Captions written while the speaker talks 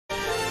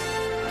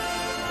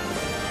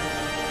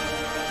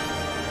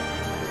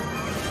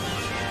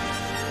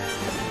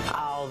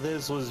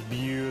this was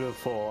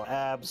beautiful.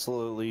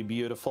 Absolutely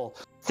beautiful.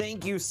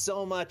 Thank you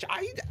so much.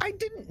 I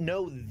didn't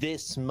know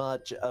this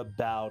much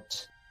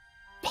about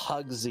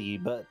Pugsy,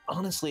 but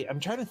honestly, I'm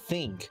trying to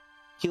think.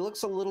 He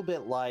looks a little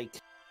bit like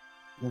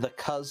the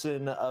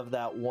cousin of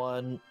that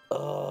one.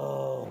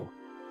 Oh,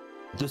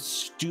 the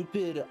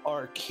stupid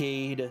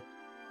arcade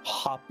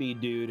hoppy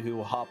dude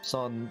who hops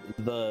on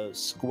the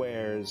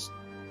squares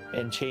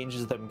and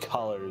changes them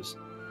colors.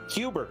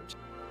 Hubert.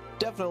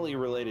 Definitely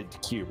related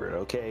to Hubert,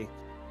 okay?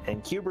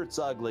 And Hubert's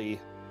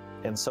ugly,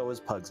 and so is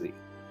Pugsy.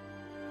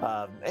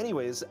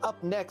 Anyways,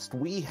 up next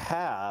we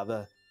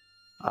have...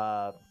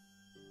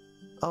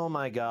 oh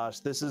my gosh,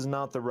 this is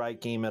not the right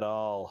game at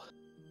all.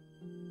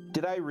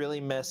 Did I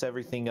really mess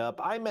everything up?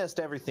 I messed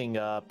everything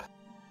up.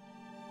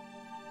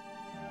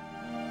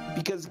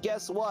 Because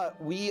guess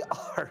what? We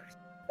are...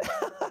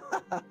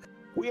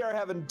 we are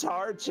having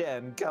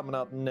Tarchan coming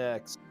up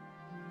next.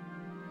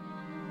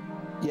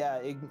 Yeah,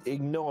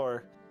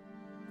 ignore.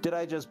 Did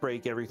I just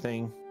break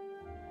everything?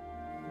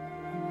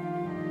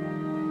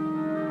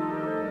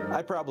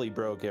 I probably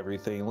broke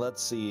everything.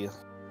 Let's see.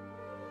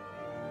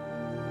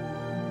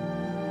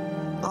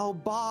 Oh,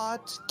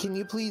 bot, can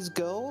you please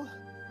go?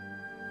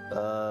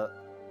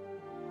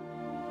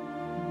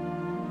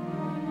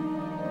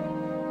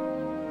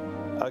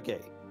 Okay,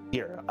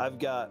 here, I've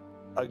got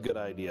a good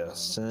idea.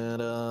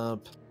 Set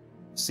up.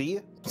 See,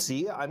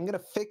 I'm gonna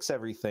fix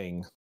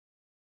everything.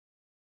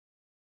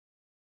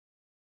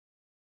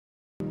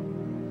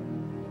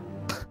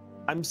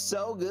 I'm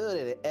so good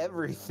at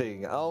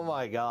everything. Oh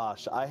my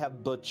gosh, I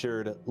have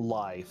butchered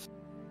life.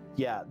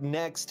 Yeah,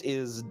 next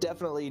is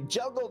definitely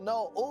Jungle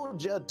no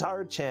Ouja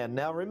Tarchan.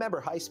 Now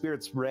remember, High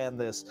Spirits ran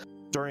this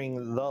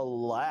during the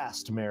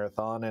last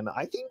marathon, and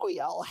I think we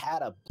all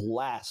had a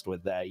blast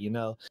with that, you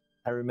know?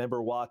 I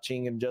remember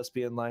watching and just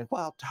being like,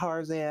 wow,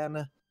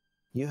 Tarzan,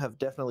 you have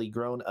definitely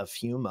grown a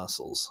few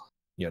muscles,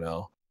 you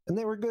know? And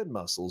they were good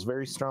muscles,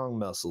 very strong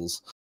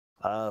muscles.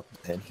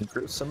 And he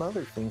grew some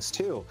other things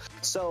too.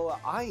 So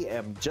I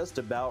am just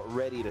about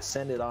ready to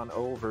send it on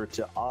over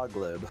to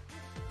Aweglib.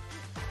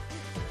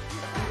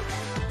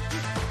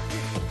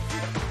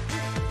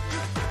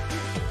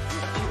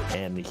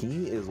 And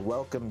he is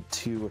welcome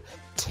to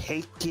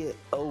take it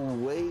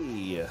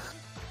away.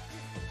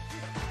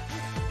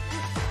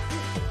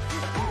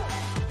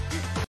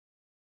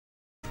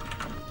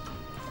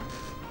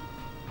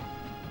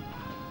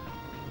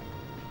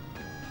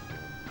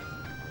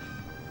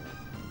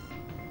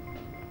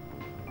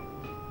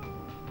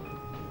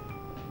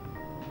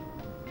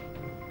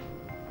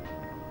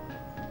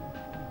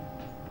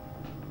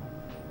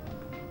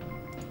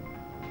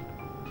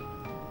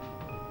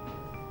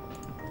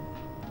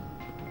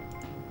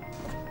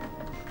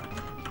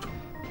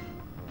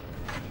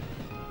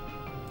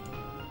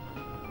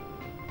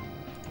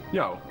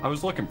 Yo, I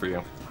was looking for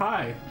you.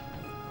 Hi.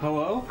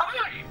 Hello?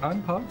 Hi!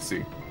 I'm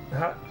Pugsy.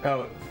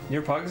 Oh,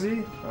 you're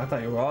Pugsy? I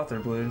thought you were Author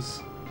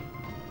Blues.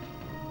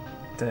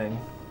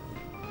 Dang.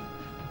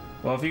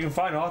 Well, if you can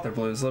find Author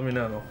Blues, let me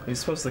know. He's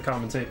supposed to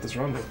commentate this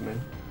run with me.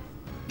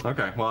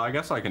 Okay, well, I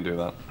guess I can do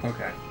that.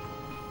 Okay.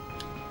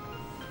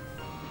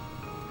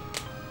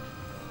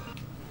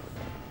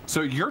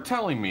 So you're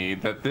telling me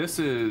that this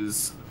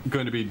is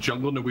going to be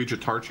Jungle no Ouja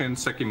Tarchan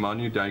Sekai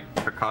Manyuu Dai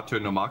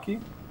Kakutou no Maki?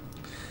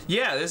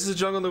 Yeah, this is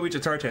Jungle no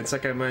Ouja Tarchan,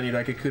 Sekai Manyuu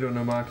Dai Kakutou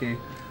no Maki.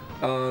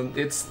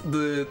 It's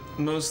the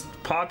most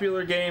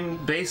popular game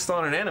based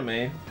on an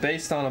anime,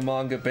 based on a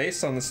manga,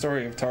 based on the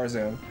story of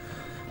Tarzan.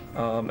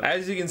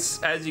 As you can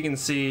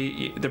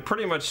see, they're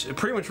pretty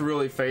much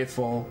really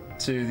faithful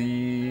to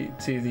the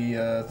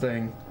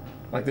thing.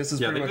 Like, this is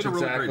pretty much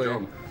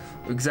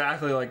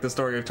exactly like the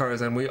story of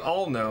Tarzan. We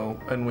all know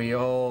and we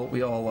all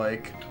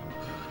like.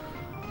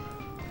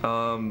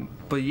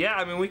 But yeah,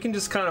 I mean, we can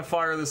just kind of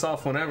fire this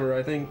off whenever.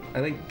 I think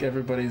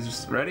everybody's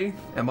just ready.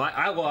 Am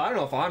I? Well, I don't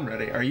know if I'm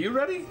ready. Are you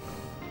ready?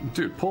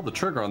 Dude, pull the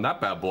trigger on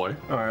that bad boy.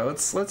 All right,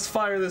 let's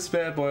fire this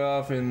bad boy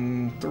off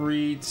in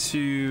 3,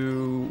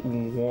 2,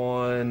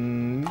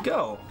 1,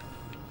 go.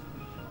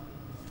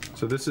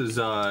 So this is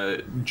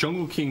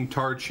Jungle King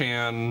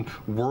Tarchan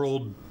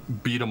World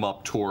Beat 'em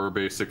Up Tour,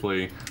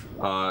 basically.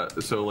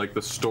 So like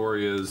the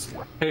story is,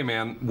 hey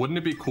man, wouldn't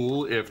it be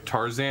cool if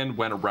Tarzan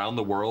went around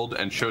the world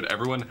and showed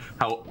everyone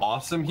how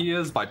awesome he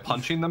is by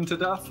punching them to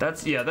death?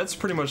 That's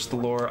pretty much the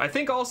lore. I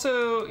think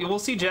also we'll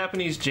see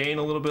Japanese Jane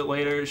a little bit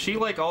later. She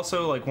like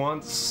also like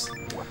wants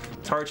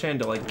Tarchan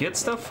to like get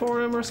stuff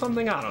for him or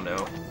something. I don't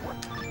know.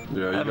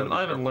 Yeah, I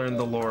haven't learned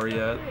the lore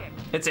yet.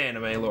 It's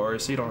anime lore,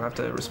 so you don't have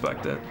to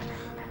respect it.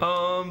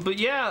 But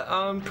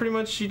yeah, pretty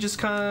much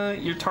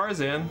you're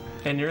Tarzan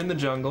and you're in the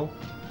jungle.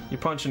 You're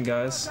punching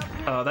guys.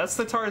 That's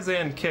the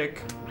Tarzan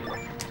kick.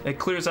 It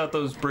clears out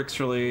those bricks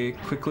really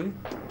quickly.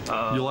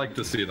 You like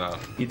to see that.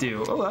 You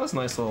do. Oh, that was a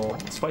nice little,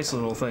 spicy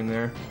little thing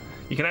there.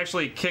 You can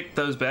actually kick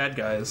those bad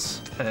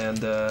guys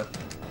and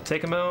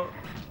take them out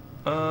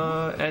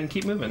and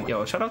keep moving.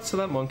 Yo, shout outs to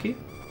that monkey.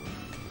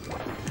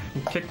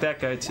 Kick that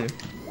guy too.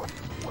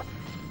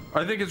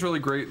 I think it's really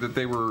great that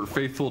they were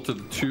faithful to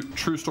the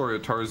true story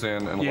of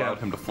Tarzan and allowed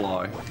him to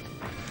fly.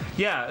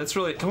 Yeah, it's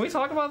really. Can we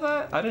talk about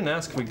that? I didn't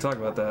ask if we could talk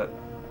about that.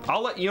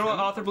 I'll let you know what,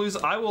 Author Blues.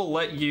 I will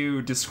let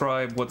you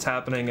describe what's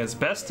happening as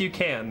best you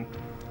can,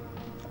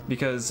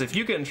 because if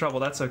you get in trouble,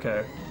 that's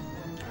okay.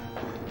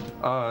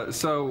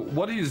 So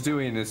what he's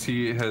doing is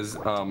he has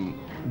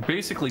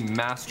basically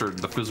mastered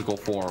the physical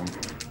form.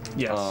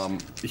 Yes.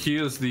 He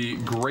is the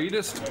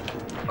greatest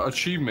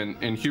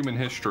achievement in human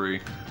history,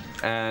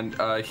 and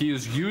he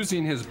is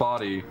using his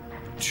body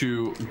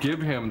to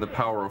give him the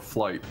power of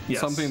flight.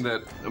 Yes. Something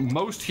that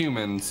most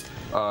humans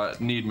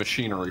need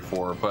machinery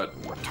for, but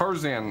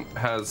Tarzan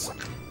has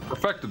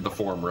perfected the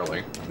form,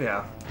 really.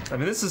 Yeah. I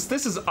mean, this is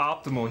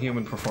optimal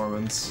human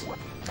performance.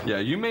 Yeah,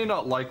 you may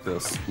not like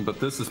this, but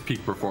this is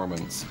peak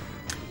performance.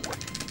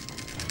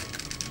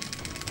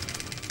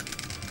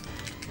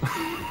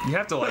 You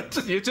have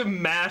to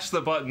mash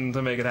the button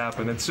to make it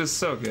happen. It's just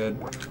so good.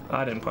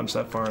 I didn't punch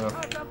that far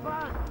enough.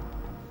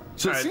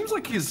 So it seems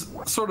like he's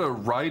sort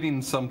of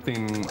riding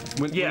something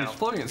when he's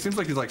floating. It seems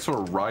like he's like sort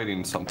of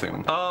riding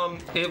something.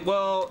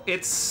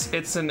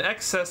 It's an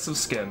excess of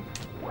skin.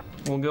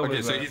 We'll go with that.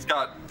 Okay, so he's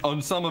got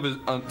on some of his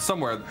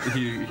somewhere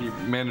he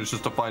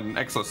manages to find an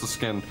excess of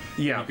skin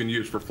he can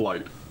use for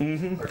flight.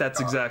 Mm-hmm. That's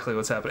exactly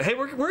what's happening. Hey,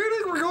 we're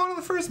going to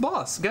the first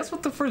boss. Guess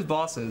what the first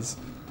boss is?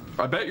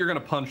 I bet you're gonna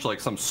punch like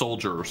some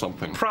soldier or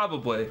something.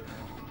 Probably.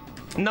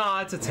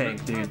 Nah, it's a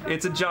tank, dude.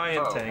 It's a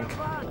giant tank.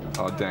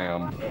 Oh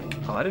damn.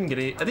 Oh, I didn't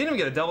even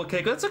get a double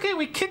kick. That's okay.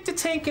 We kicked a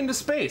tank into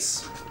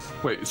space.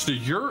 Wait,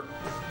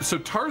 so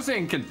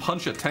Tarzan can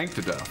punch a tank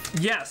to death?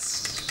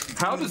 Yes.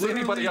 How does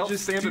anybody else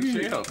stand a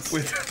chance?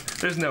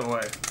 There's no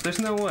way. There's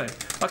no way.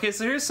 Okay,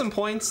 so here's some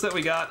points that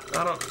we got.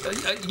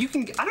 You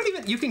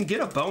can get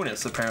a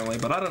bonus apparently,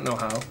 but I don't know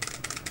how.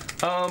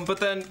 But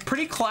then,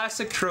 pretty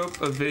classic trope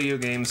of video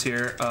games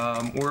here.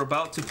 We're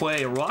about to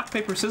play a rock,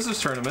 paper,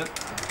 scissors tournament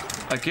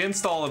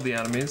against all of the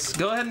enemies.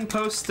 Go ahead and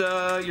post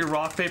your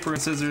rock, paper,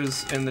 and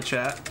scissors in the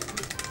chat.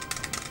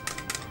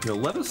 Yeah,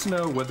 let us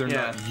know whether or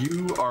not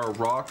you are a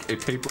rock, a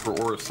paper,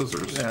 or a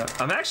scissors. Yeah,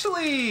 I'm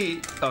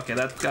actually... Okay,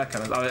 that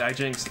kind of... I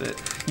jinxed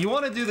it. You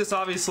want to do this,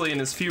 obviously,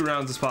 in as few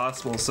rounds as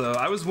possible, so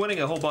I was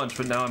winning a whole bunch,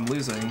 but now I'm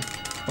losing.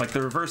 Like,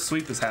 the reverse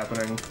sweep is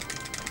happening.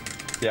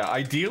 Yeah,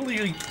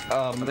 ideally,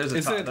 there's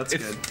a tie. That's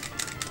good.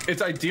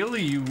 It's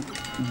ideally you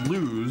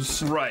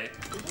lose. Right.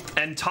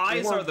 And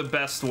ties are the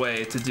best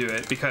way to do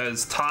it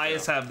because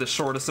ties have the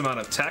shortest amount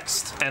of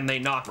text and they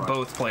knock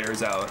both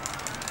players out.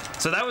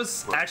 So that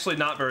was actually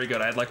not very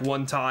good. I had like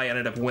one tie,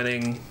 ended up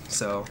winning,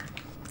 so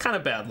kind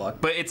of bad luck.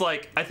 But it's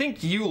like, I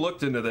think you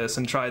looked into this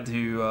and tried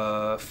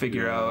to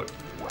figure out,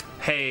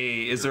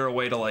 hey, is there a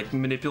way to like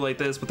manipulate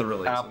this? But there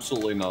really isn't.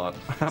 Absolutely not.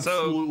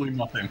 Absolutely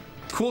nothing.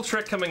 Cool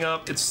trick coming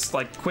up. It's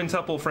like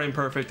quintuple frame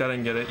perfect. I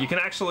didn't get it. You can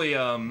actually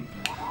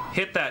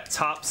hit that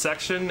top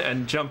section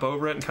and jump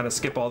over it and kind of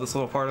skip all this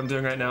little part I'm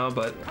doing right now,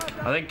 but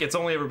I think it's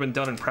only ever been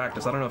done in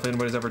practice. I don't know if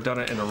anybody's ever done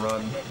it in a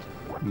run.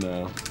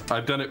 No.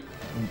 I've done it,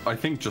 I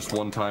think, just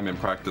one time in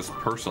practice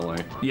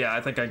personally. Yeah,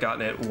 I think I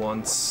gotten it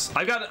once.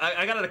 I got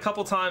it a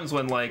couple times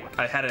when like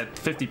I had it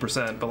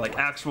 50%, but like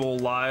actual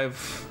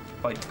live,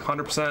 like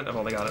 100%, I've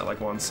only got it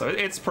like once, so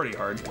it's pretty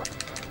hard.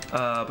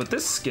 But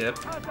this skip,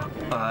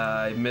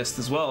 I missed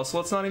as well, so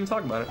let's not even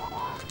talk about it.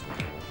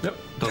 Yep,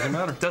 doesn't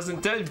matter.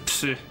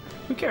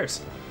 Who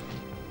cares?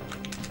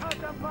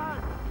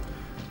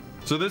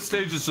 So this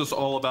stage is just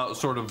all about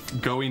sort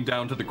of going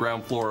down to the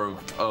ground floor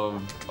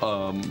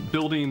of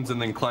buildings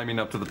and then climbing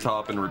up to the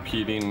top and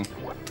repeating.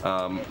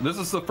 This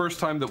is the first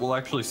time that we'll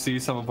actually see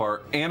some of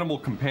our animal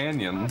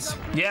companions.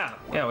 Yeah,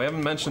 we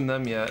haven't mentioned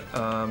them yet.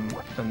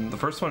 And the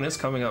first one is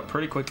coming up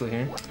pretty quickly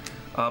here.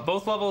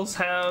 Both levels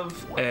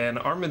have an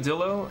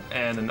armadillo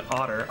and an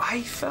otter.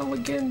 I fell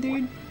again,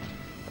 dude.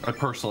 I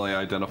personally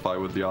identify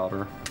with the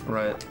otter.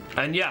 Right.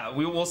 And yeah,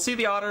 we will see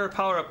the otter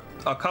power up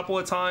a couple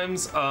of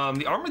times.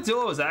 The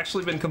armadillo has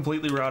actually been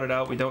completely routed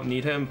out. We don't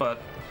need him,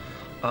 but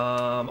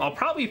I'll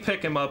probably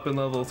pick him up in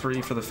level 3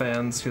 for the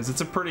fans because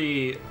it's a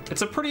pretty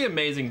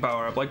amazing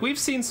power up. Like we've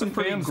seen some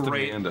great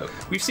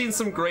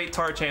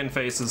Tarchan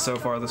faces so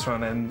far this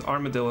run, and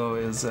armadillo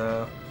is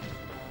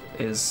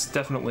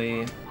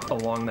definitely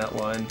along that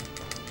line.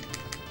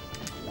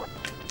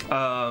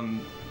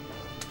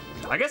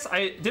 I guess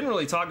I didn't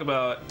really talk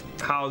about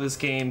how this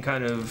game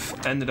kind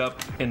of ended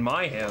up in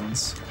my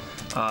hands.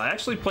 I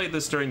actually played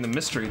this during the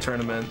mystery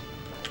tournament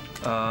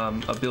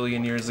a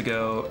billion years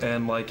ago,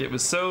 and like it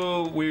was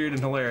so weird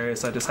and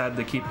hilarious I just had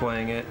to keep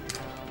playing it.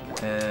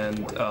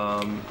 And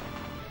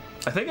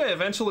I think I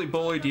eventually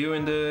bullied you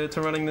into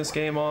running this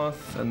game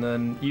off, and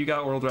then you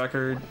got world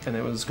record, and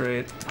it was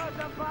great.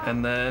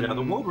 And then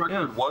the world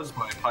record was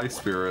by High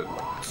Spirit.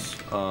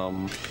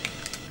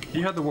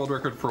 He had the world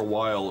record for a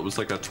while. It was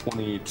like a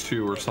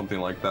 22 or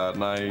something like that,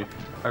 and I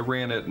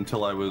ran it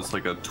until I was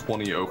like a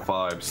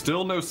 20.05.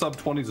 Still no sub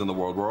 20s in the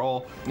world. We're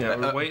all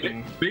we're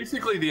waiting.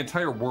 Basically, the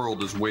entire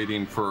world is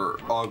waiting for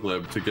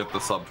Aweglib to get the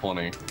sub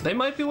 20. They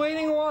might be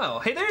waiting a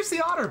while. Hey, there's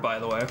the otter, by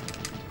the way.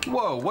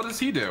 Whoa, what does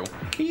he do?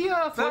 He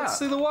floats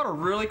through the water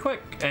really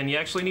quick, and you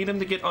actually need him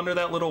to get under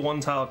that little one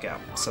tile gap.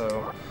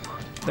 So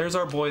there's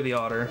our boy, the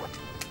otter.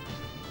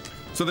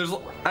 So there's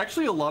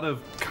actually a lot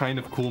of kind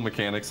of cool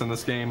mechanics in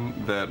this game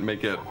that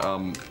make it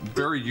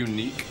very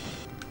unique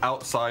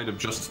outside of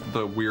just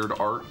the weird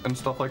art and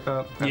stuff like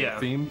that and the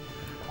theme.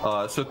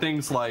 So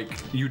things like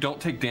you don't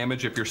take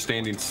damage if you're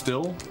standing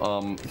still.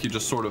 He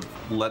just sort of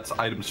lets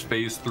items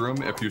phase through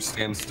them if you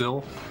stand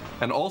still.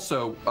 And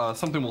also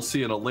something we'll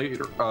see in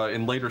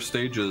later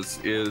stages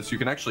is you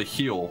can actually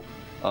heal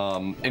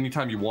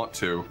anytime you want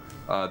to.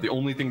 The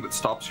only thing that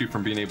stops you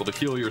from being able to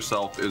heal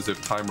yourself is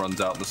if time runs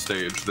out in the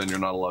stage, then you're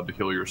not allowed to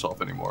heal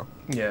yourself anymore.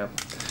 Yeah.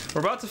 We're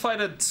about to fight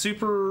a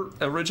super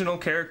original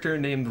character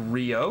named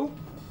Rio.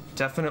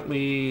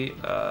 Definitely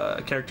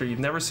a character you've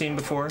never seen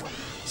before.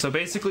 So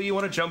basically you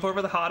want to jump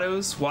over the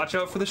Hados, watch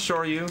out for the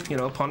Shoryu, you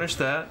know, punish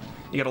that.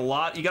 You got a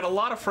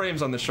lot of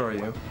frames on the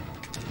Shoryu.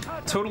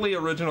 Totally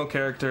original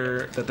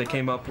character that they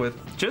came up with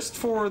just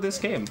for this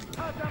game.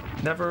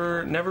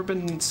 Never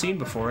been seen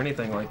before,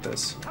 anything like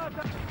this.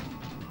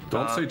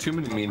 Don't say too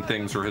many mean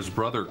things or his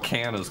brother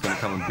Can is going to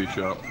come and beat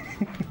you up.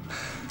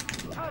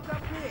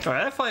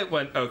 Alright, that fight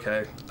went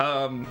okay.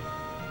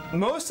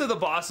 Most of the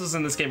bosses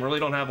in this game really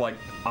don't have like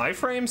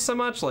iframes so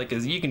much, like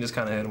you can just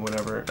kind of hit them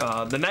whenever.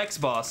 The next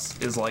boss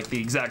is like the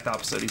exact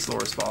opposite. He's the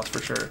worst boss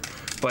for sure.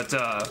 But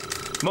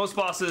most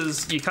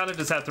bosses, you kind of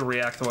just have to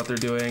react to what they're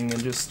doing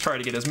and just try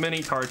to get as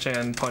many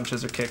Tarchan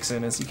punches or kicks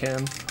in as you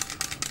can.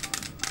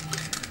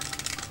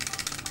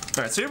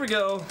 Alright, so here we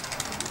go.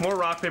 More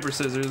rock, paper,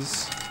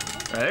 scissors.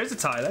 Alright, there's a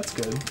tie. That's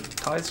good.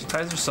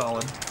 Ties are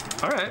solid.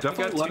 Alright,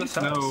 definitely let us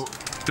know.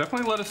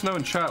 Definitely let us know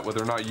in chat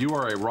whether or not you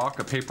are a rock,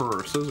 a paper,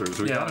 or scissors.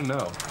 We gotta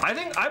know.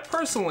 I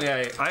personally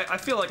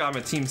feel like I'm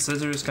a team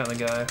scissors kind of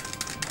guy.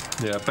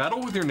 Yeah,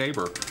 battle with your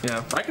neighbor.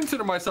 Yeah. I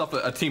consider myself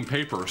a team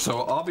paper,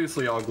 so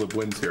obviously Aweglib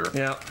wins here.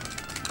 Yeah.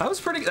 That was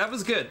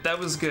good. That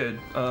was good.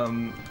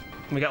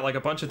 We got like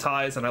a bunch of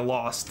ties and I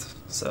lost.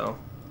 So,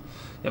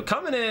 you know,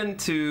 coming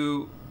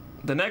into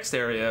the next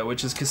area,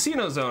 which is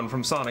Casino Zone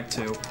from Sonic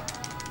 2.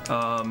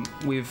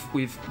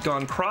 We've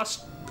gone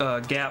crossing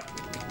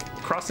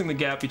the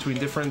gap between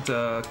different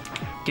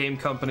game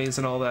companies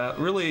and all that.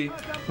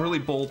 Really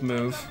bold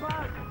move.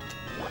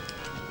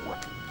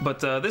 But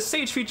this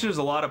stage features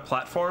a lot of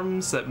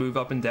platforms that move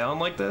up and down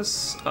like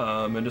this,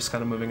 and just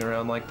kind of moving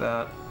around like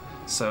that.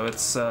 So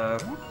it's I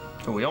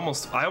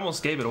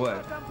almost gave it away.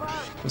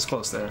 It was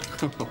close there.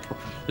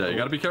 Yeah, you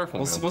gotta be careful.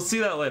 We'll see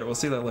that later. We'll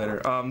see that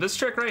later. This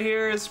trick right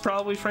here is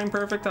probably frame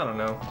perfect. I don't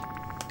know.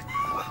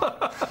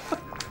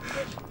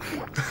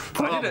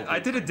 I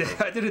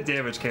did a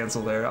damage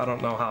cancel there. I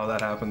don't know how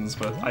that happens,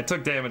 but I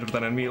took damage, but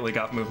then I immediately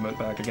got movement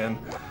back again.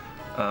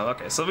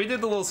 Okay, so we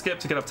did the little skip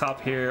to get up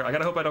top here. I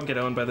gotta hope I don't get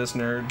owned by this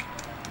nerd.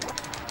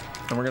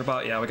 And we're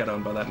gonna we got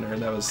owned by that nerd.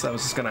 That was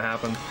just gonna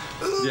happen.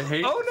 You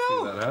hate to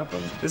see that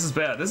happen. This is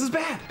bad. This is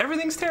bad.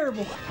 Everything's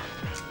terrible.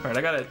 All right,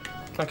 I got it.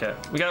 Okay,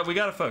 we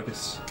gotta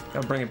focus.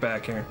 Gotta bring it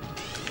back here.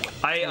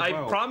 I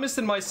promised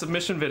in my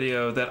submission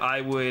video that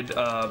I would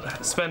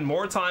spend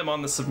more time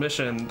on the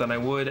submission than I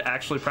would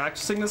actually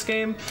practicing this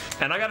game,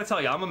 and I gotta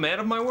tell you, I'm a man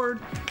of my word.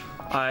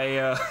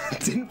 I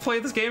didn't play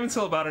this game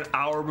until about an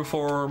hour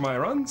before my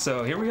run,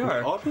 so here we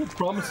are. Aweglib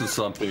promises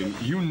something,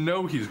 you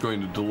know he's going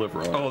to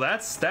deliver on it. Oh,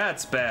 that's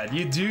bad.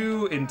 You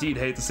do indeed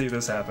hate to see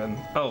this happen.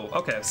 Oh,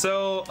 okay,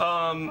 so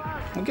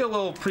we'll get a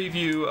little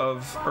preview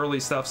of early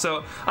stuff.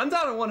 So I'm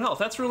down at 1 health.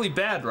 That's really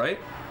bad, right?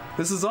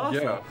 This is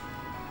awful. Yeah.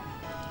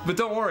 But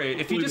don't worry,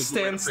 if you just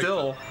stand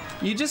still,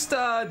 you just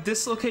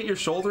dislocate your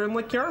shoulder and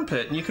lick your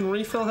armpit, and you can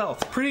refill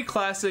health. Pretty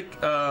classic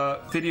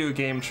video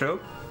game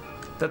trope.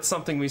 That's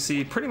something we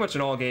see pretty much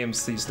in all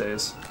games these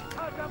days.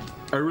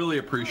 I really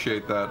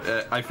appreciate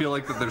that. I feel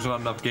like that there's not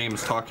enough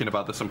games talking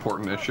about this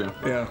important issue.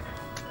 Yeah.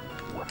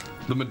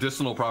 The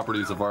medicinal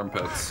properties of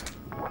armpits.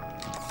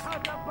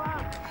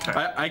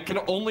 I can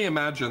only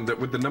imagine that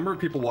with the number of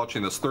people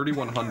watching this,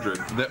 3,100,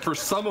 that for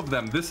some of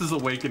them, this is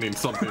awakening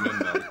something in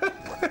them.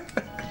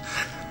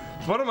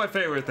 One of my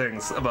favorite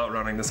things about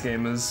running this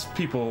game is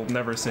people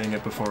never seeing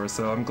it before,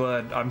 so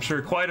I'm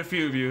sure quite a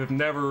few of you have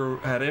never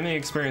had any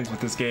experience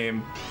with this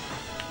game,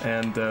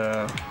 and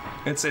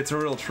it's a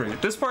real treat.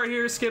 This part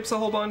here skips a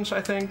whole bunch, I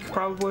think,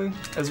 probably,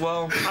 as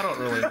well. I don't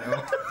really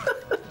know.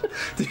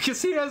 The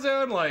Casino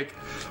Zone, like,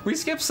 we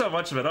skipped so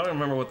much of it, I don't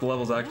remember what the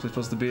level's actually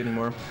supposed to be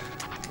anymore.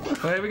 But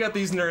hey, we got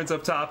these nerds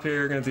up top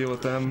here, we're gonna deal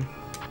with them.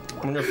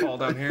 I'm gonna fall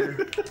down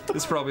here.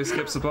 This probably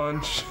skips a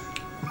bunch.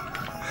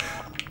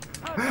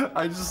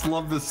 I just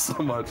love this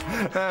so much.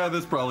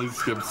 This probably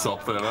skips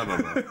something. I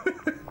don't know.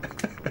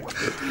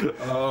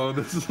 Oh,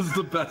 this is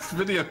the best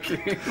video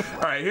game.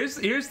 All right, here's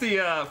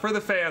the for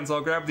the fans.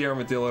 I'll grab the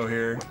armadillo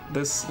here.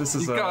 This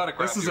is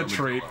a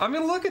treat. I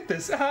mean, look at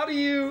this. How do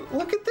you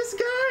look at this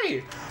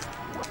guy?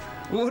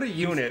 What a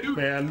unit,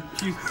 man.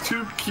 He's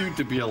too cute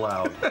to be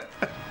allowed.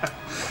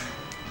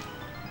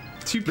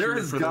 There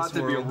has got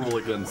to be a rule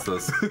against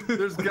this.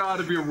 There's got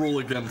to be a rule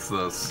against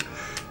this.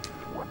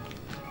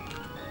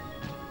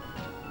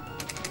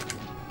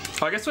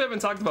 I guess we haven't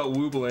talked about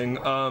woobling.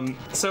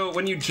 So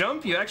when you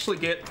jump, you actually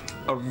get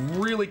a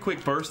really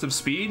quick burst of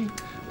speed,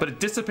 but it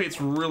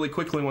dissipates really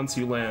quickly once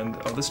you land.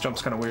 Oh, this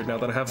jump's kind of weird now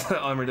that I have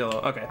the armadillo.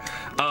 Okay.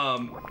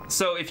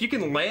 So if you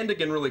can land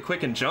again really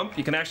quick and jump,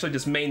 you can actually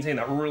just maintain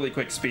that really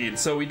quick speed.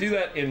 So we do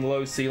that in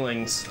low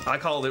ceilings. I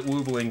call it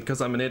woobling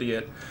because I'm an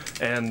idiot,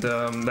 and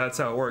that's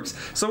how it works.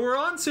 So we're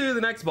on to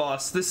the next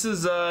boss. This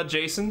is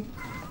Jason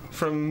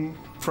from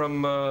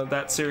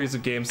that series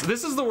of games.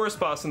 This is the worst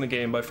boss in the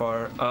game by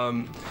far.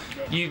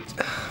 You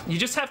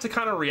just have to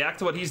kind of react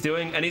to what he's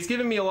doing, and he's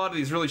giving me a lot of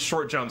these really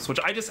short jumps, which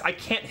I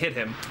can't hit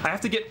him. I have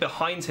to get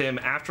behind him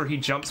after he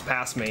jumps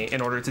past me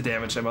in order to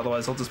damage him,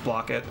 otherwise he'll just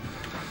block it.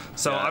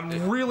 So yeah,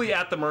 I'm really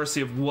at the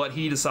mercy of what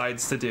he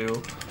decides to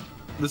do.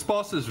 This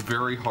boss is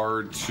very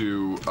hard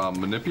to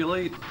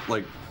manipulate.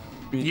 Like,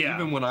 yeah.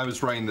 Even when I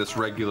was running this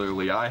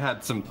regularly, I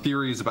had some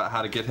theories about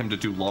how to get him to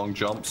do long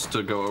jumps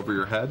to go over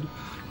your head.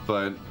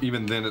 But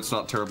even then, it's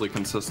not terribly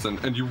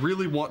consistent, and you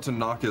really want to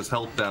knock his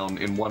health down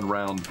in one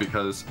round,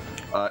 because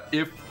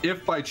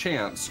if by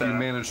chance you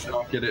manage to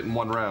not get it in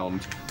one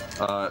round,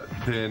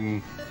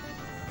 then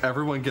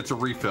everyone gets a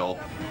refill,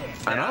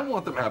 and I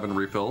want them having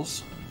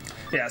refills.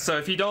 Yeah, so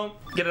if you don't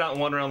get it out in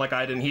one round like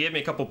I did, and he hit me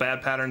a couple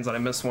bad patterns and I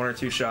missed 1 or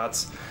 2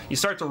 shots, you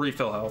start to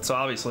refill health, so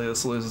obviously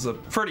this loses a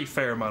pretty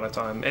fair amount of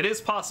time. It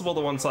is possible to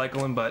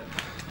one-cycle him, but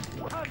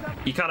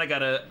you kind of got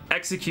to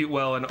execute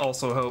well and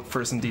also hope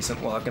for some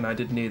decent luck, and I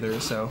did neither,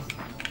 so.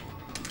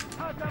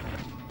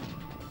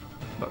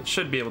 But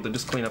should be able to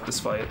just clean up this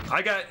fight.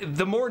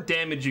 The more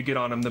damage you get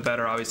on him, the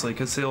better, obviously,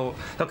 because he'll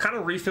kind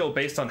of refill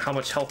based on how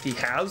much health he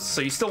has,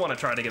 so you still want to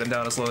try to get him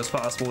down as low as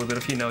possible, even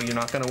if you know you're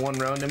not going to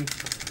one-round him.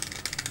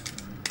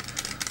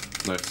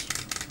 Nice.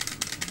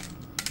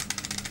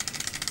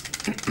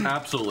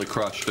 Absolutely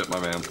crushed it, my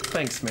man.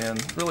 Thanks, man.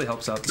 Really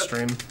helps out the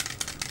stream.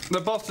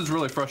 The boss is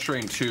really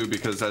frustrating too,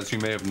 because as you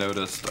may have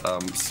noticed,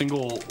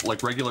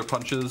 regular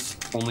punches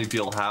only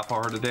deal half a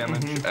heart of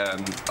damage,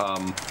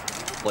 and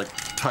like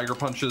tiger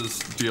punches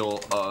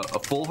deal a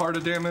full heart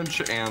of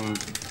damage, and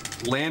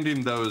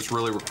landing those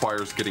really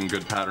requires getting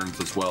good patterns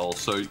as well.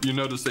 So you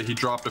notice that he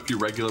dropped a few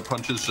regular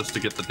punches just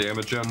to get the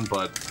damage in,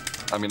 but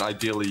I mean,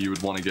 ideally you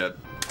would want to get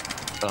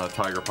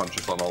tiger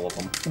punches on all of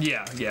them.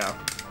 Yeah.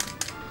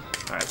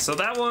 Alright, so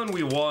that one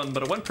we won,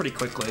 but it went pretty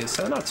quickly,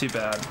 so not too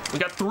bad. We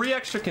got 3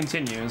 extra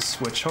continues,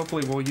 which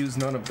hopefully we'll use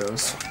none of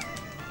those.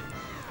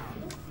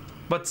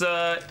 But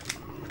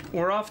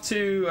we're off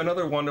to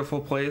another wonderful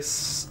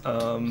place.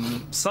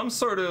 Some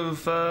sort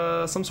of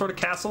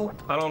castle.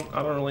 I don't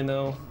really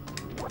know.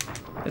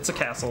 It's a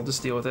castle,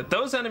 just deal with it.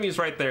 Those enemies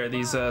right there,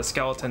 these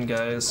skeleton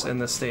guys in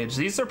this stage,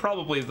 these are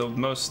probably the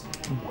most,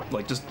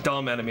 like, just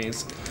dumb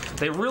enemies.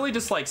 They really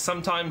just, like,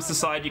 sometimes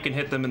decide you can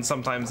hit them and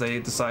sometimes they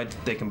decide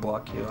they can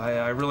block you.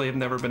 I really have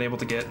never been able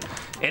to get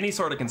any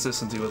sort of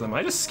consistency with them.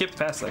 I just skipped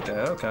past that guy,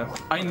 okay.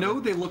 I know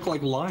they look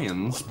like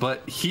lions,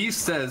 but he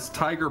says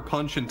tiger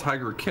punch and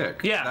tiger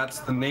kick. Yeah. That's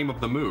the name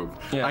of the move.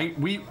 Yeah.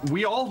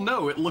 We all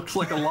know it looks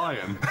like a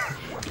lion.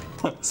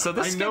 So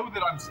this I know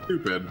that I'm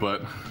stupid,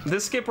 but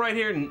this skip right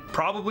here,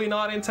 probably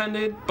not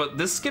intended, but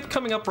this skip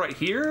coming up right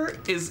here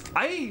is,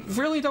 I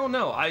really don't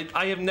know.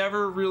 I have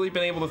never really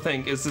been able to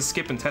think, is this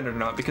skip intended or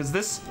not, because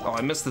this, oh,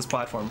 I missed this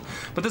platform,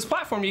 but this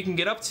platform you can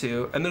get up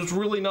to, and there's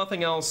really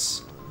nothing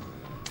else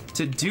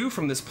to do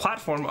from this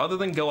platform other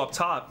than go up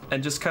top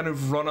and just kind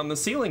of run on the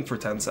ceiling for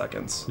 10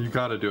 seconds. You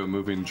gotta do a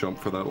moving jump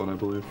for that one, I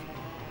believe.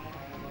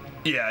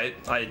 Yeah,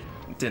 I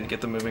didn't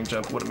get the moving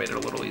jump, would have made it a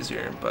little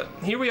easier, but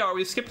here we are.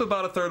 We skipped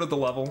about 1/3 of the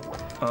level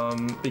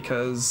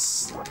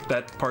because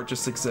that part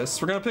just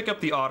exists. We're gonna pick up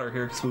the otter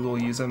here because we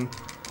will use him,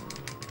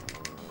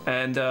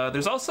 and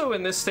there's also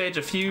in this stage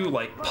a few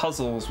like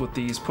puzzles with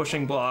these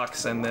pushing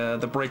blocks and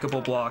the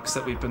breakable blocks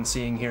that we've been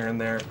seeing here and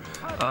there.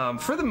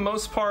 For the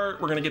most part,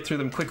 we're gonna get through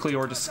them quickly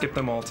or just skip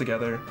them all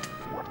together,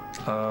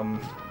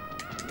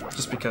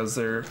 just because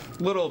they're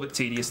a little bit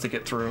tedious to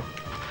get through.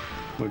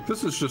 Like,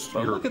 this is just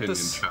your opinion,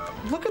 chat.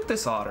 Look at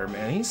this otter,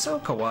 man. He's so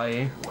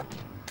kawaii.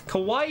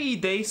 Kawaii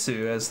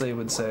desu, as they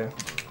would say.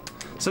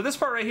 So this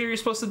part right here, you're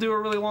supposed to do a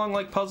really long,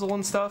 like, puzzle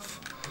and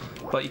stuff.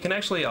 But you can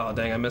actually, oh,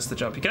 dang, I missed the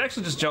jump. You can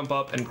actually just jump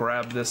up and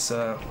grab this,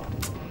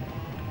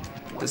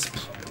 this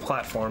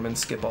platform and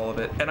skip all of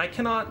it. And I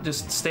cannot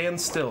just stand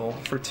still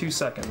for 2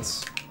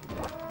 seconds.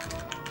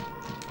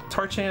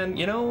 Tarchan,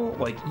 you know,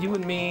 like, you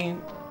and me,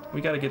 we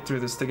gotta get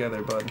through this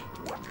together, bud.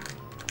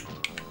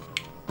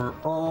 We're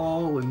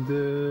all in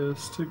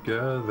this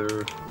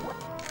together.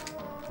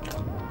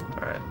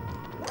 Alright.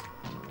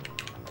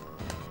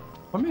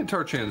 I mean,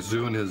 Tarchan's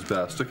doing his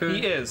best, okay?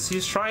 He is.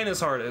 He's trying his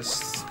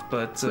hardest,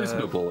 but... He's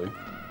no bully.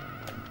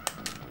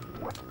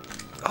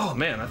 Oh,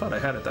 man, I thought I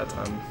had it that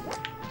time.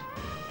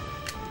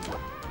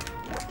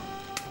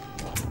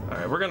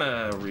 Alright, we're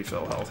gonna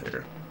refill health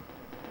here.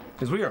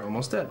 Because we are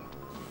almost dead.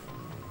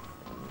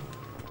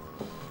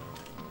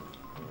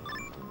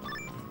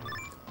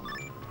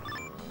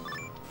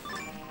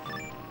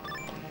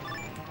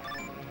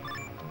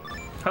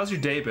 How's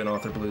your day been,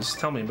 Author Blues?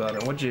 Tell me about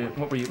it. What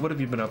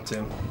have you been up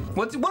to?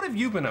 What have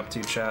you been up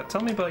to, chat?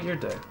 Tell me about your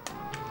day.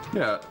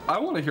 Yeah, I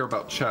want to hear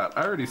about chat.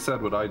 I already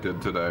said what I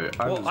did today.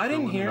 I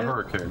didn't hear. A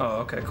hurricane. Oh,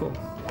 okay, cool.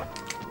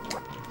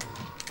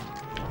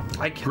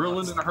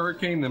 Grilling in a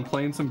hurricane, then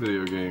playing some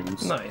video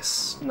games.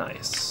 Nice,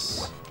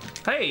 nice.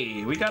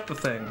 Hey, we got the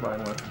thing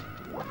finally.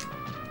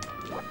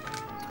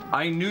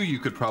 I knew you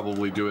could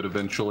probably do it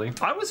eventually.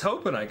 I was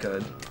hoping I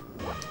could.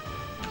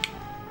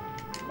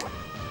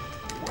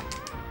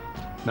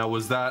 Now,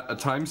 was that a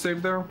time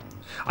save there?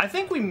 I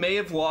think we may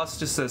have lost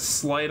just a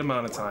slight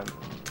amount of time.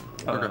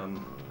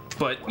 Okay.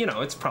 But, you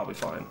know, it's probably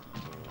fine.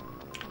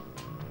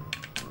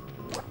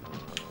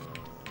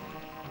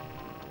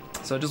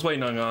 So just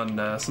waiting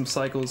on some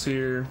cycles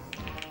here.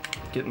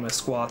 Getting my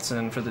squats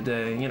in for the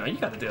day. You know, you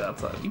gotta do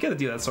that. You gotta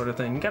do that sort of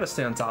thing. You gotta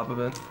stay on top of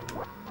it.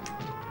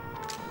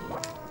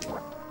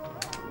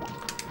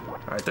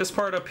 Alright, this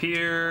part up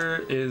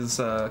here is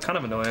kind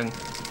of annoying.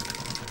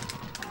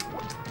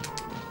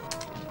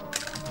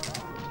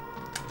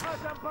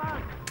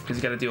 Because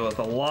you got to deal with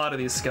a lot of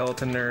these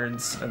skeleton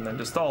nerds, and they're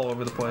just all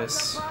over the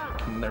place.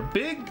 And they're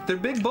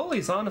big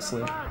bullies,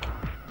 honestly.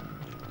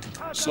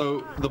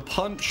 So the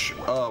punch,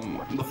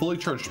 the fully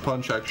charged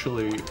punch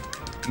actually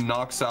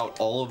knocks out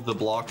all of the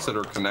blocks that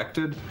are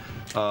connected.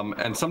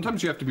 And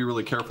sometimes you have to be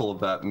really careful of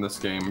that in this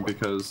game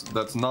because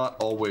that's not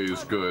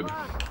always good.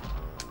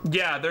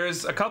 Yeah,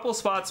 there's a couple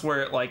spots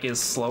where it like is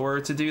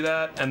slower to do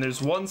that, and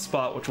there's one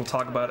spot which we'll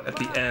talk about at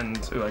the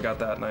end. Ooh, I got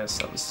that. Nice.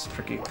 That was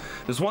tricky.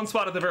 There's one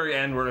spot at the very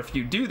end where if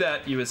you do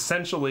that, you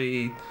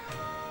essentially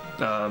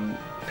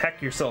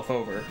peck yourself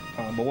over.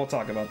 But we'll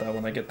talk about that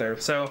when I get there.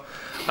 So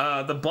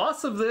the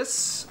boss of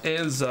this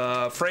is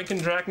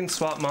Frankendraken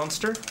Swap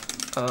Monster.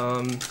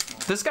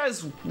 This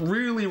guy's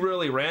really,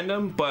 really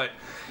random, but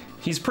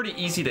he's pretty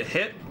easy to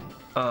hit.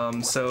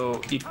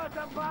 So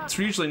it's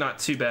usually not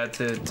too bad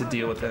to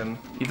deal with him.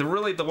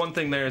 Really, the one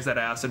thing there is that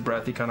acid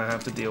breath you kind of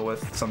have to deal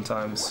with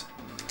sometimes.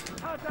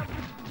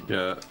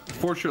 Yeah,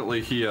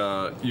 fortunately he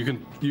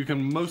you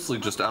can mostly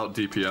just out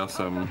DPS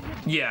him.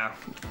 Yeah.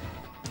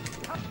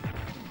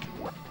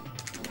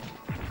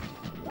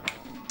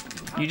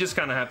 You just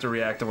kind of have to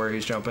react to where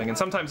he's jumping, and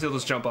sometimes he'll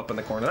just jump up in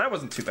the corner. That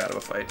wasn't too bad of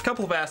a fight. A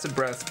couple of acid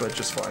breaths, but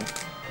just fine.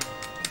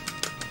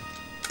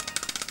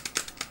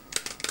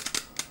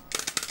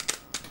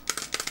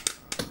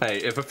 Hey,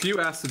 if a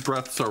few acid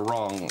breaths are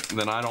wrong,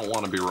 then I don't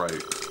want to be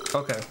right.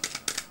 Okay.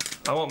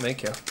 I won't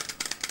make you.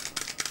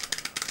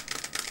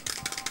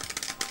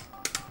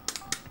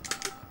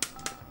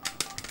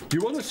 Do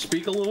you want to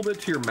speak a little bit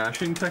to your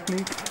mashing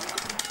technique?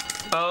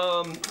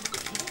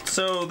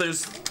 So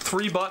there's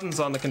 3 buttons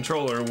on the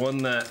controller. One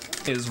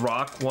that is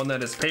rock, one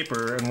that is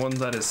paper, and one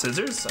that is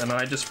scissors. And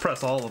I just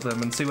press all of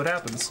them and see what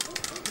happens.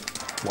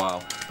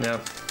 Wow.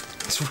 Yeah.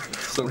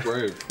 So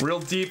brave. Real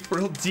deep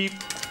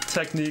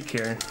technique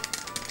here.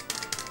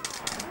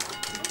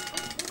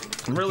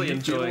 I'm really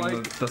enjoying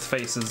like... the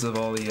faces of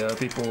all the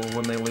people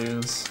when they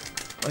lose.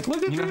 Like,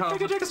 look at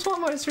Frankendraken Swap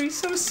Monster, he's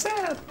so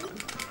sad.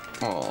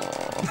 Aww.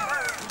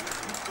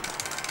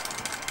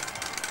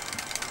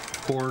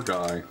 Poor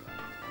guy.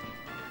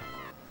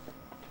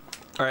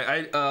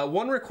 Alright,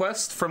 one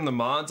request from the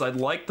mods. I'd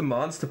like the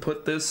mods to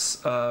put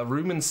this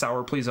room in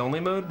Sour Please Only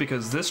mode,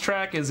 because this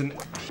track is an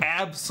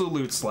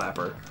absolute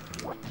slapper.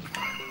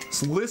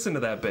 So listen to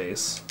that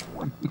bass.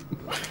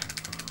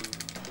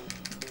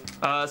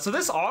 So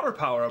this auto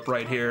power-up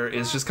right here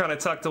is just kind of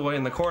tucked away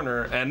in the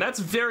corner, and that's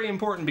very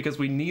important because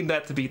we need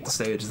that to beat the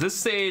stage. This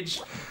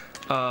stage,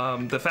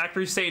 the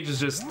factory stage is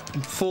just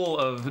full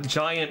of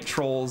giant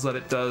trolls that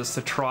it does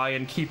to try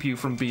and keep you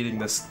from beating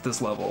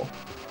this level.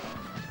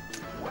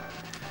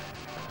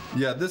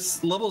 Yeah,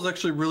 this level is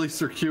actually really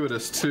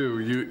circuitous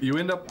too. You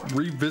end up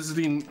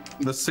revisiting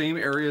the same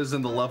areas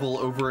in the level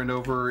over and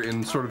over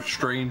in sort of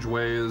strange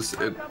ways.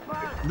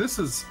 This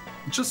is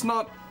just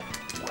not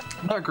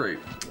great.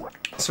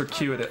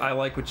 Circuitous.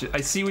 I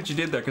see what you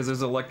did there because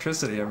there's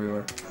electricity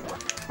everywhere.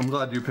 I'm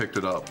glad you picked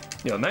it up.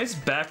 Yeah, nice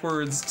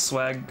backwards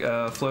swag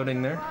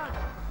floating there.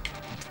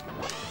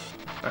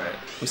 All right,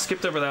 we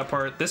skipped over that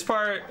part. This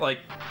part, like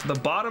the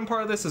bottom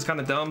part of this is kind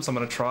of dumb, so I'm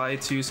gonna try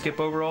to skip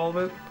over all of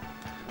it.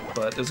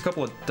 But there's a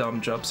couple of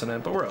dumb jumps in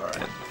it, but we're all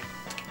right.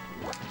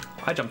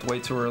 I jumped way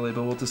too early,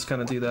 but we'll just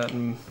kind of do that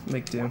and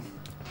make do.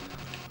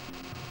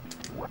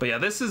 But yeah,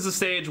 this is a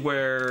stage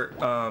where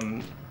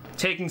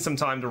taking some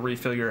time to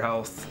refill your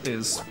health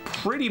is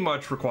pretty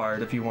much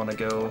required if you want to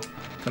go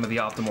kind of the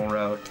optimal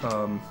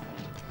route.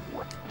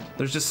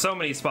 There's just so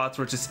many spots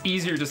where it's just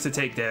easier just to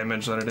take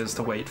damage than it is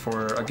to wait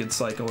for a good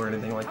cycle or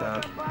anything like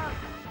that.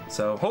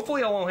 So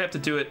hopefully I'll only have to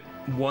do it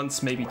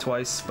once, maybe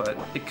twice, but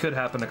it could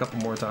happen a couple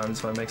more times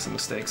if I make some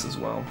mistakes as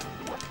well.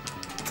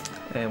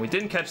 And we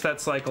didn't catch that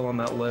cycle on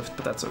that lift,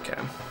 but that's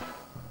okay.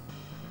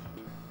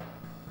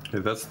 Hey,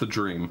 that's the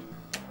dream.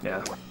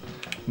 Yeah.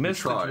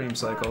 Missed the dream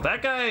cycle.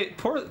 That guy,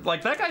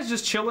 that guy's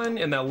just chilling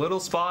in that little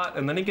spot,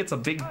 and then he gets a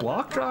big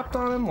block dropped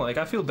on him. Like,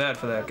 I feel bad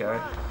for that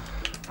guy.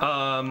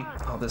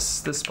 Oh,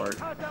 this part.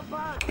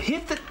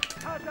 Hit the...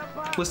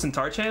 Listen,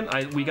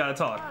 Tarchan, we gotta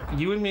talk.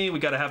 You and me, we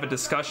gotta have a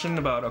discussion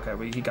about...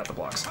 Okay, he got the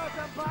blocks.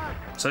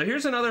 So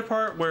here's another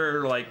part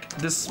where, like,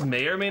 this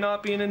may or may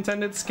not be an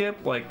intended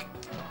skip. Like,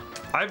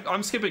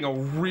 I'm skipping a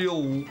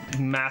real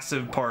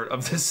massive part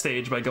of this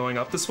stage by going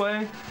up this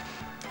way.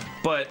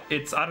 But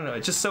it's, I don't know,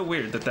 it's just so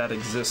weird that that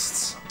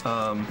exists.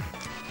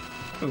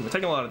 Ooh, we're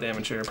taking a lot of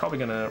damage here. Probably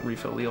gonna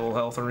refill the old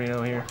health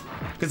arena here.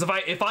 Because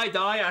if I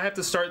die, I have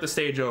to start the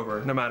stage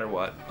over, no matter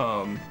what.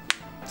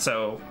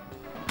 So,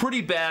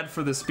 pretty bad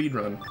for the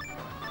speedrun.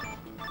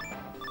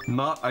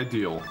 Not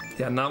ideal.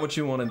 Yeah, not what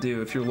you want to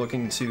do if you're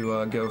looking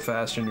to go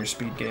fast in your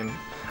speed game.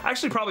 I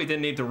actually probably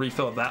didn't need to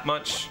refill that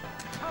much,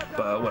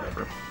 but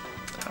whatever.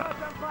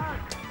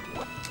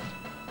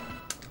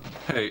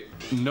 Hey,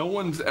 no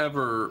one's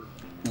ever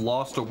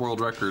lost a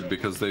world record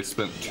because they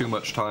spent too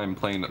much time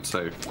playing it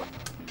safe.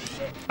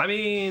 I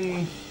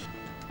mean,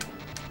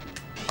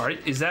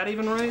 alright, is that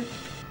even right?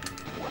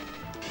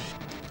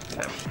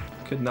 Yeah,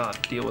 could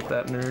not deal with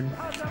that nerd.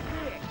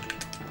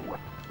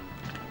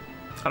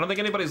 I don't think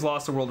anybody's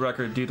lost a world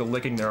record due to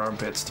licking their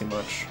armpits too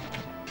much.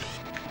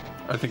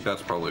 I think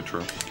that's probably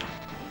true.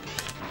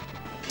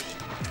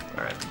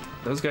 Alright,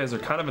 those guys are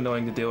kind of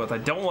annoying to deal with. I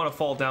don't want to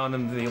fall down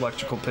into the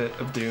electrical pit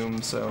of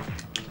doom, so...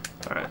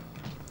 Alright.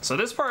 So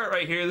this part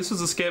right here, this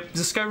is a skip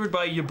discovered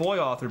by your boy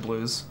Author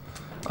Blues.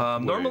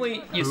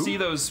 Normally you see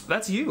those,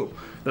 that's you,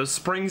 those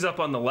springs up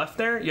on the left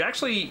there. You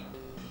actually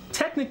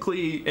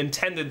technically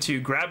intended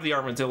to grab the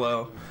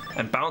armadillo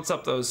and bounce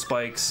up those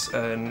spikes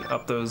and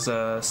up those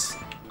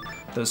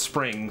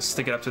springs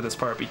to get up to this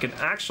part, but you can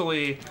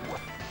actually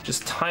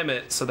just time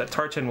it so that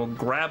Tarchan will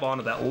grab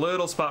onto that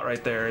little spot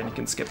right there and you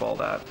can skip all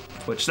that,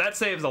 which that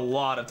saves a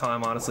lot of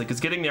time, honestly, because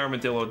getting the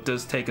armadillo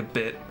does take a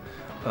bit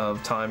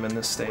of time in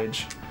this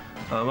stage.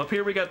 Up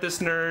here we got this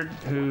nerd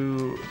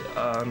who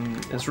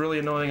is really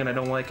annoying and I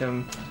don't like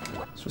him,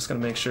 so just gonna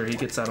make sure he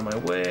gets out of my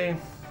way,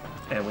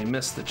 and we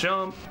missed the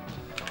jump.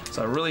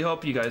 So I really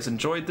hope you guys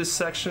enjoyed this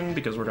section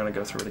because we're gonna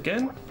go through it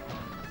again.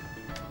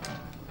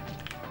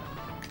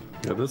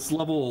 Yeah, this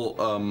level,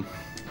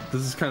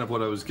 this is kind of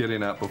what I was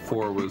getting at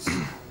before was,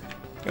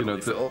 you know, a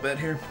little bit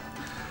here.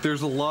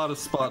 There's a lot of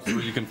spots where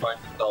you can find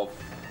yourself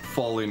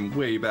falling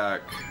way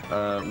back,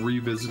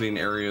 revisiting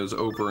areas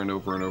over and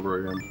over and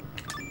over again.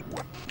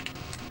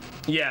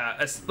 Yeah,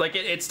 it's, like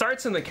it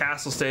starts in the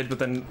castle stage, but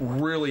then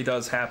really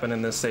does happen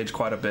in this stage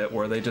quite a bit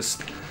where they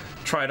just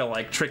try to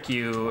like trick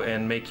you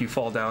and make you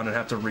fall down and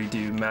have to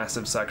redo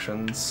massive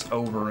sections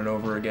over and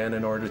over again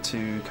in order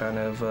to kind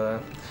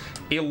of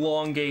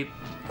elongate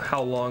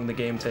how long the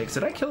game takes.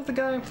 Did I kill the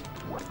guy?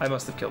 I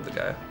must have killed the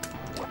guy.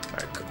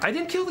 Alright, cool. I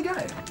didn't kill the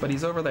guy, but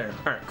he's over there.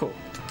 Alright, cool.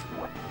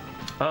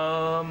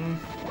 I'm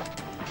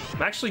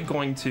actually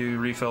going to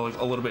refill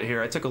a little bit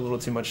here. I took a little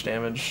too much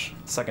damage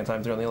the second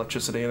time through on the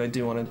electricity, and I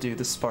do want to do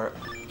this part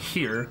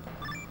here.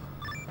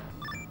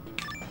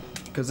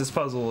 Because this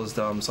puzzle is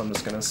dumb, so I'm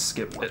just going to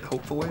skip it,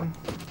 hopefully.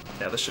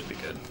 Yeah, this should be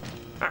good.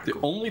 Right, the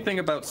cool. only thing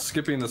about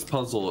skipping this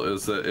puzzle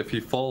is that if he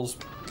falls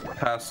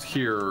past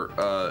here,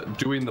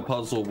 doing the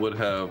puzzle would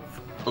have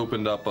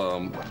opened up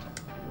a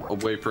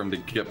way for him to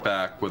get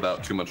back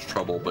without too much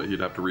trouble, but he'd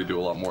have to redo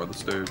a lot more of the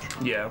stage.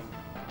 Yeah.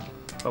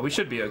 But we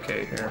should be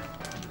okay here.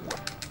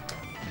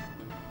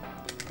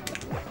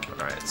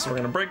 Alright, so we're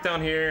going to break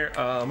down here.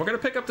 We're going to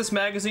pick up this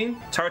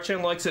magazine.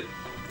 Tarchan likes it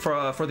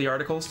for the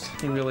articles.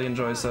 He really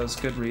enjoys those.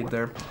 Good read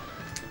there.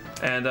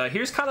 And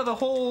here's kind of the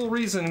whole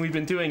reason we've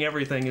been doing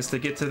everything is to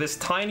get to this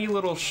tiny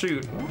little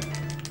chute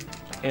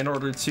in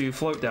order to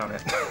float down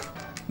it.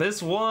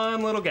 This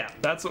one little gap.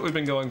 That's what we've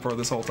been going for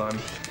this whole time.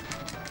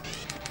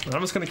 And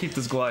I'm just going to keep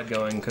this glide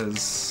going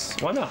because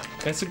why not?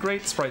 It's a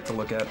great sprite to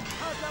look at.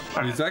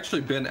 Right. He's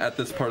actually been at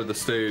this part of the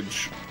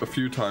stage a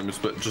few times,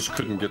 but just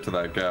couldn't get to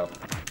that gap.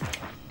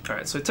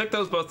 Alright, so we took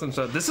those both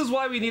themselves. This is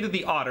why we needed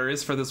the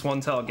otters for this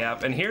one tail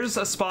gap. And here's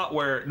a spot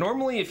where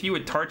normally if you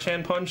would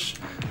Tarchan punch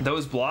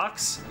those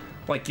blocks,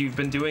 like you've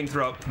been doing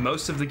throughout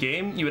most of the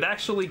game, you would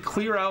actually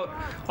clear out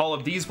all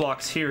of these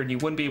blocks here and you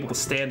wouldn't be able to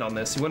stand on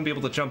this. You wouldn't be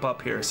able to jump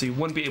up here, so you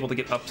wouldn't be able to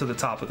get up to the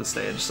top of the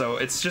stage. So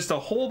it's just a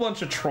whole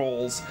bunch of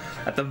trolls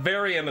at the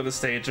very end of the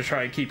stage to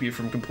try and keep you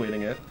from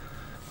completing it.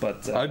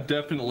 But I've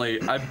definitely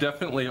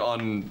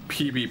on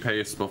PB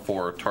pace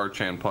before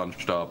Tarchan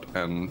punched up,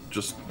 and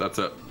just that's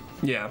it.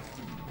 Yeah.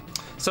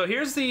 So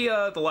here's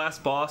the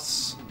last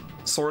boss,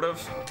 sort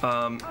of.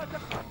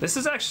 This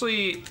is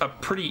actually a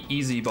pretty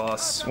easy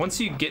boss.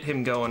 Once you get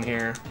him going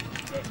here.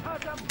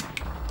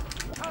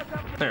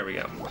 There we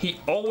go. He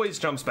always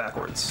jumps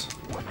backwards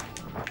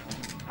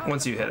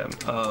once you hit him.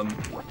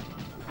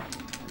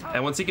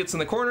 And once he gets in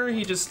the corner,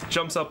 he just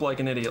jumps up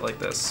like an idiot like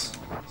this.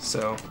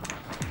 So...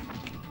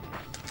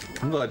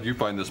 I'm glad you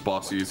find this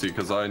boss easy,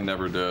 because I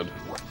never did.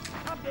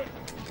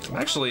 I'm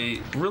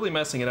actually really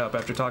messing it up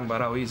after talking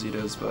about how easy it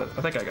is, but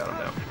I think I got him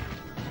now.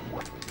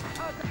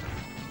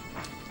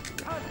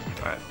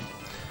 Alright.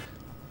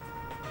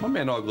 My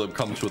man Aweglib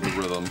comes with the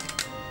rhythm.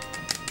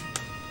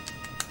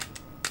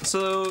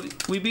 So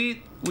we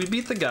beat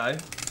the guy,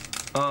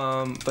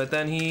 but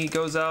then he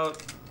goes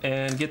out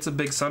and gets a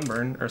big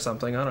sunburn or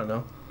something, I don't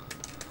know.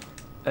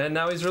 And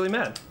now he's really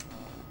mad.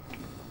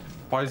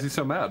 Why is he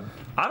so mad?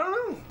 I don't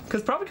know,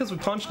 probably because we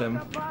punched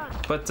him.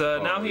 But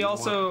now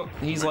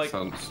he's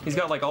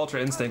got like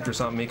Ultra Instinct or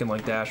something. He can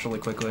like dash really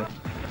quickly.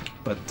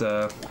 But,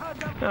 I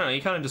don't know,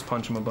 you kind of just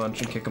punch him a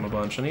bunch and kick him a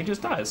bunch, and he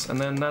just dies. And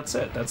then that's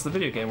it. That's the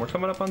video game. We're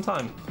coming up on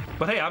time.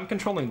 But hey, I'm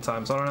controlling the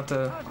time, so I don't have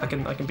to... I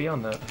can be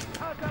on that.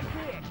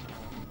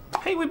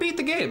 Hey, we beat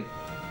the game!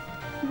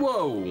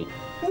 Whoa!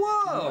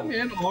 Whoa!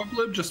 Man,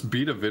 Aweglib just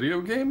beat a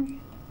video game?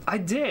 I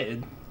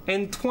did.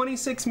 In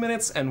 26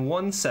 minutes and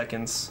 1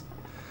 second.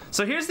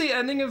 So here's the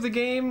ending of the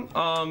game.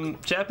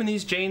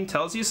 Japanese Jane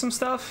tells you some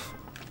stuff.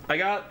 I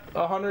got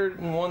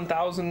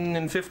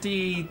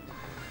 101,050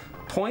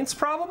 points,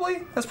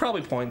 probably? That's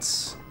probably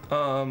points.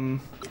 And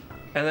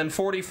then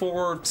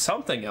 44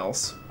 something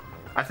else.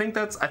 I think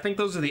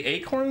those are the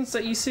acorns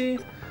that you see.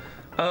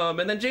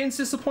 And then Jane's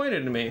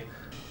disappointed in me.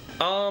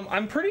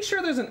 I'm pretty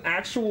sure there's an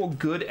actual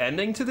good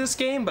ending to this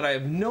game, but I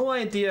have no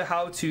idea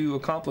how to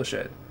accomplish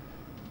it.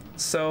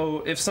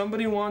 So if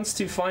somebody wants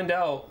to find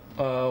out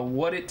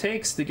what it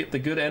takes to get the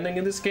good ending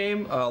in this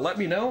game, let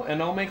me know,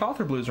 and I'll make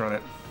Author Blues run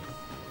it.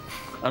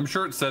 I'm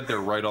sure it said there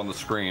right on the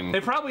screen.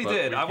 It probably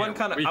did. I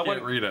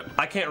can't read it.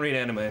 I can't read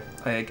anime.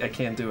 I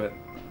can't do it.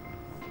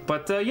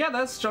 But yeah,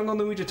 that's Jungle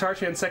no Ouja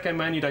Tarchan Sekai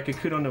Manyuu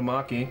Kakutou no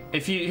Maki.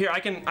 If you here,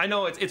 I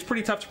know it's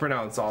pretty tough to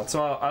pronounce all,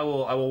 so I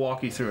will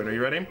walk you through it. Are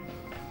you ready?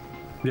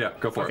 Yeah,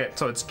 go for it. Okay,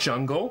 so it's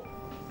jungle.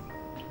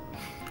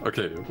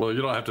 Okay, well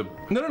you don't have to.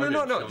 No.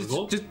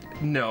 Just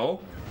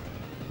no.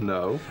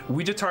 No.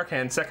 Ouja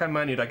Tarchan Sekai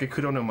Manyuu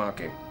Kakutou no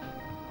Maki.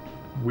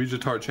 Ouja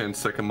Tarchan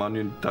Sekai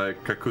Manyuu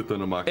Kakutou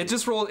no Maki. It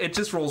just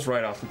rolls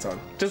right off the tongue.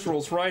 Just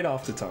rolls right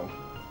off the tongue.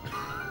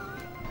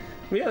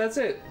 Yeah, that's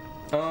it.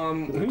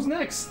 Who's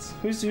next?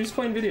 Who's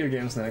playing video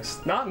games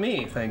next? Not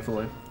me,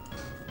 thankfully.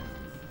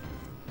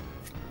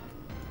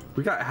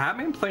 We got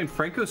Hatman playing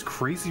Franco's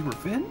Crazy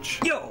Revenge?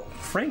 Yo,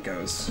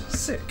 Franco's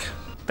sick.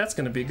 That's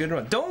gonna be a good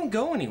run. Don't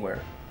go anywhere.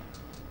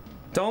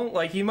 Don't,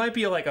 like, you might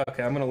be like,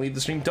 okay, I'm gonna leave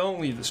the stream. Don't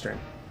leave the stream.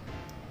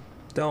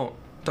 Don't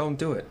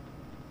do it.